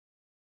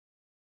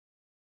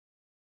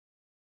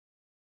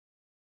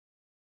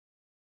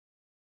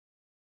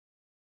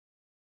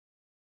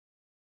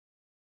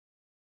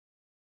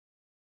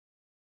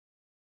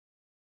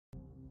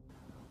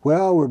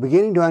Well, we're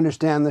beginning to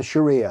understand the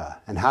Sharia.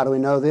 And how do we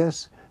know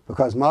this?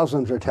 Because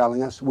Muslims are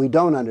telling us we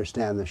don't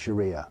understand the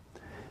Sharia.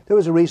 There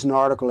was a recent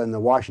article in the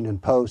Washington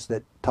Post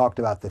that talked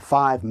about the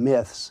 5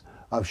 myths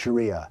of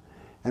Sharia.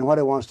 And what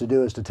it wants to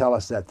do is to tell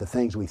us that the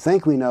things we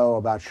think we know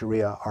about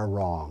Sharia are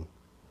wrong.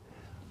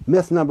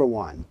 Myth number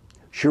 1,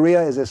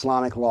 Sharia is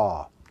Islamic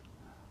law.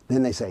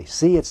 Then they say,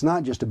 see, it's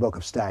not just a book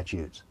of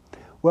statutes.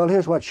 Well,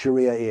 here's what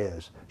Sharia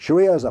is.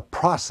 Sharia is a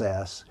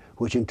process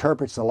which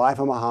interprets the life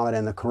of Muhammad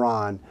and the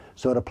Quran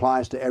so it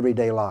applies to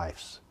everyday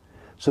lives.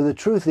 So the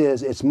truth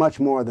is, it's much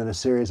more than a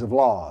series of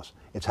laws.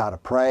 It's how to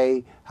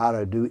pray, how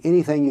to do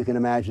anything you can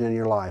imagine in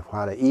your life,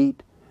 how to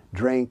eat,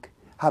 drink,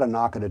 how to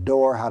knock at a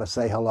door, how to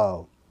say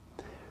hello.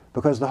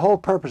 Because the whole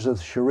purpose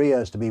of Sharia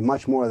is to be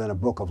much more than a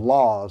book of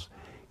laws.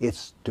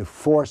 It's to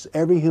force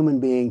every human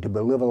being to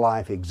live a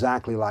life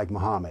exactly like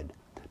Muhammad.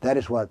 That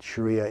is what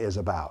Sharia is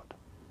about.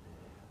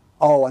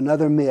 Oh,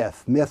 another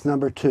myth, myth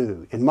number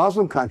 2. In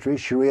Muslim countries,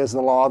 Sharia is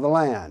the law of the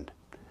land.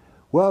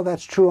 Well,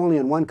 that's true only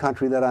in one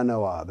country that I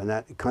know of, and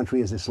that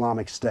country is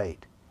Islamic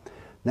State.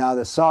 Now,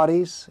 the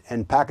Saudis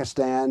and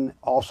Pakistan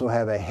also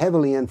have a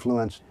heavily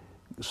influenced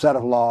set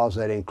of laws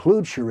that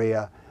include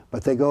Sharia,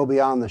 but they go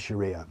beyond the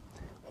Sharia.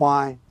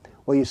 Why?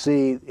 Well, you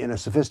see, in a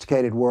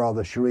sophisticated world,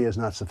 the Sharia is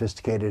not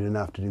sophisticated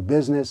enough to do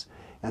business,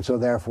 and so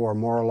therefore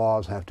moral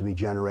laws have to be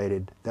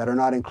generated that are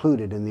not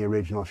included in the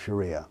original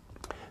Sharia.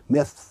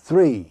 Myth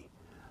 3,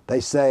 they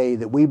say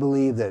that we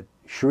believe that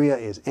Sharia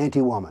is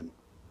anti-woman.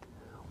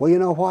 Well, you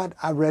know what?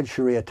 I've read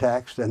Sharia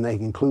texts, and they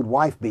include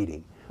wife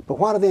beating. But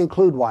why do they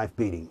include wife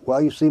beating?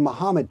 Well, you see,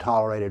 Muhammad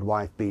tolerated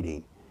wife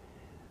beating.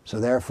 So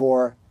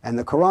therefore, and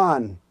the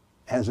Quran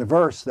has a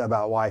verse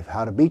about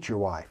how to beat your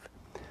wife.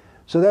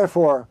 So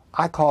therefore,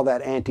 I call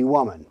that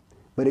anti-woman.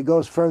 But it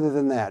goes further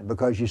than that,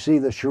 because you see,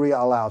 the Sharia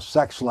allows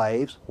sex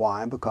slaves.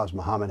 Why? Because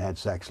Muhammad had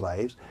sex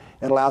slaves.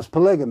 It allows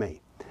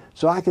polygamy.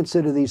 So I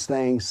consider these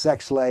things,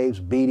 sex slaves,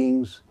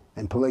 beatings,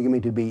 and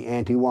polygamy, to be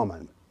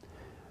anti-woman.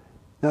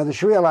 Now, the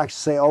Sharia likes to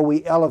say, oh,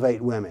 we elevate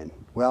women.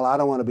 Well, I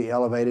don't want to be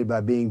elevated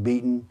by being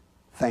beaten.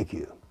 Thank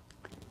you.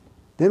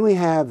 Then we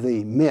have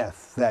the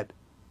myth that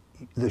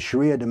the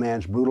Sharia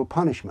demands brutal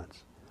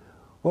punishments.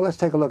 Well, let's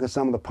take a look at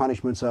some of the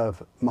punishments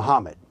of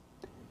Muhammad.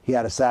 He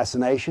had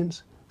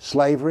assassinations,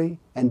 slavery,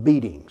 and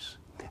beatings.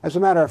 As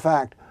a matter of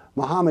fact,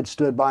 Muhammad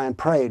stood by and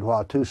prayed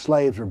while 2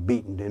 slaves were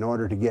beaten in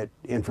order to get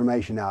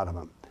information out of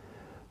them.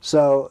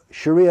 So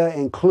Sharia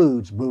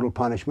includes brutal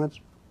punishments,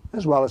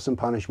 as well as some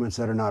punishments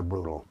that are not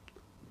brutal.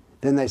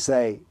 Then they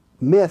say,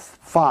 myth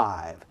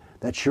 5,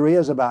 that Sharia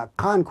is about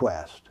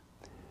conquest.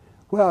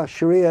 Well,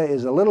 Sharia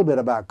is a little bit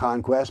about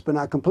conquest, but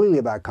not completely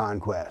about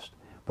conquest.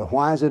 But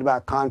why is it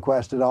about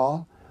conquest at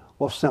all?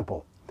 Well,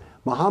 simple.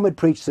 Muhammad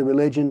preached the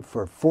religion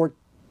for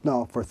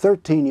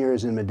 13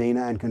 years in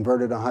Medina and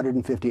converted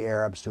 150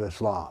 Arabs to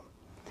Islam.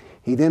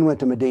 He then went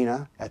to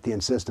Medina at the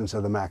insistence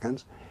of the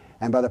Meccans,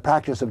 and by the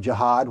practice of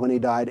jihad, when he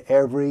died,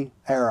 every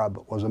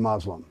Arab was a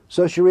Muslim.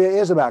 So Sharia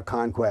is about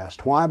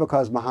conquest. Why?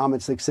 Because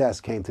Muhammad's success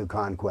came through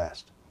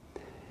conquest.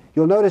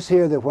 You'll notice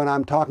here that when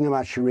I'm talking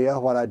about Sharia,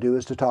 what I do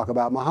is to talk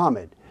about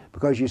Muhammad,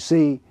 because you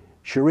see,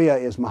 Sharia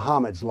is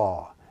Muhammad's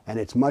law. And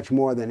it's much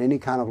more than any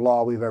kind of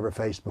law we've ever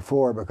faced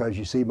before, because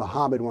you see,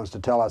 Muhammad wants to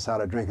tell us how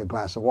to drink a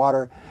glass of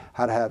water,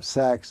 how to have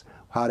sex,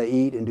 how to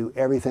eat, and do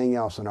everything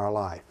else in our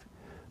life.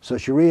 So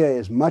Sharia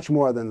is much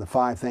more than the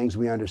 5 things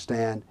we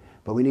understand,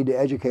 but we need to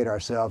educate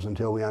ourselves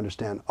until we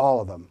understand all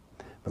of them,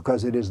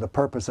 because it is the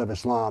purpose of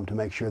Islam to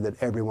make sure that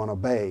everyone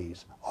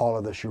obeys all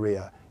of the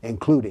Sharia,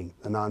 including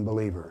the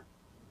non-believer.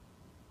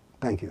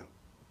 Thank you.